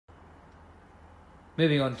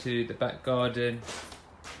Moving on to the back garden,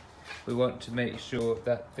 we want to make sure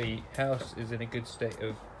that the house is in a good state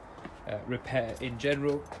of repair in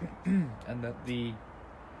general and that the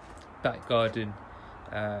back garden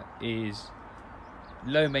is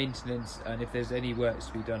low maintenance, and if there's any works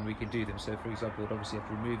to be done we can do them. So for example, we'd obviously have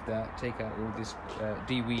to remove that, take out all this,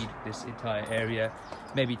 de-weed this entire area,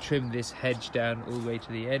 maybe trim this hedge down all the way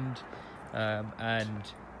to the end,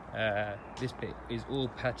 and this bit is all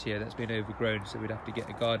patio that's been overgrown, so we'd have to get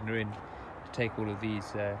a gardener in to take all of these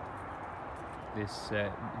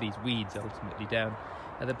weeds ultimately down.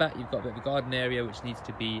 At the back you've got a bit of a garden area which needs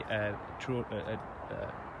to be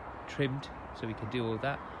trimmed, so we can do all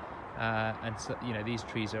that. And so, you know, these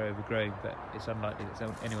trees are overgrown, but it's unlikely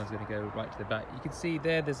that anyone's going to go right to the back. You can see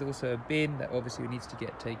there's also a bin that obviously needs to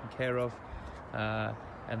get taken care of,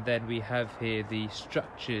 and then we have here the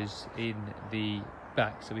structures in the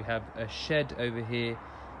back. So we have a shed over here.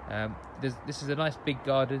 This is a nice big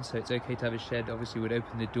garden, so it's okay to have a shed. Obviously we'd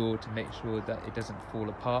open the door to make sure that it doesn't fall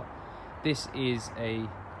apart. This is a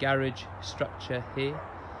garage structure here,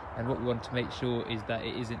 and what we want to make sure is that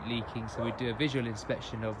it isn't leaking, so we do a visual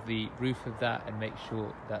inspection of the roof of that and make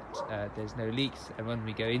sure that there's no leaks. And when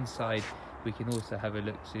we go inside we can also have a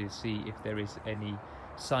look to see if there is any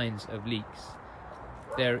signs of leaks.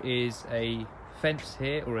 There is a fence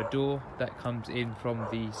here, or a door, that comes in from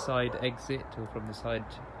the side exit, or from the side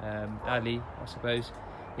alley I suppose,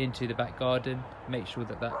 into the back garden. Make sure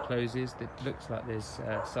that that closes. It looks like there's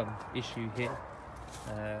some issue here.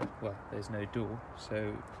 Well, there's no door,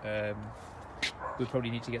 so we'll probably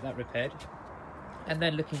need to get that repaired. And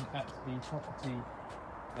then looking at the property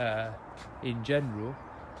in general,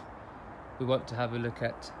 we want to have a look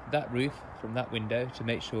at that roof from that window to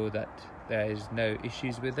make sure that there's no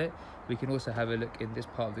issues with it. We can also have a look in this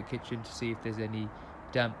part of the kitchen to see if there's any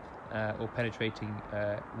damp or penetrating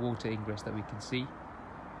water ingress that we can see.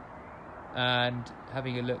 And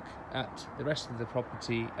having a look at the rest of the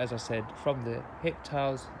property, as I said, from the hip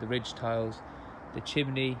tiles, the ridge tiles, the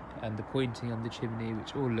chimney and the pointing on the chimney,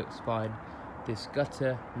 which all looks fine. This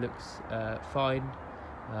gutter looks fine,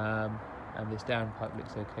 and this downpipe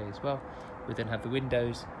looks okay as well. We then have the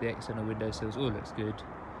windows, the external window sills, all looks good.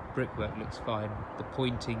 Brickwork looks fine. The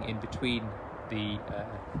pointing in between the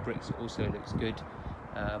bricks also looks good,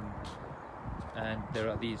 and there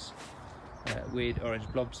are these weird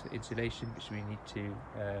orange blobs insulation which we need to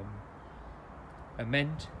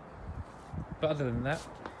amend. But other than that,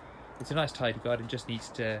 it's a nice tidy garden, just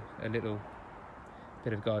needs a little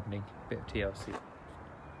bit of gardening, a bit of TLC.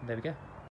 And there we go.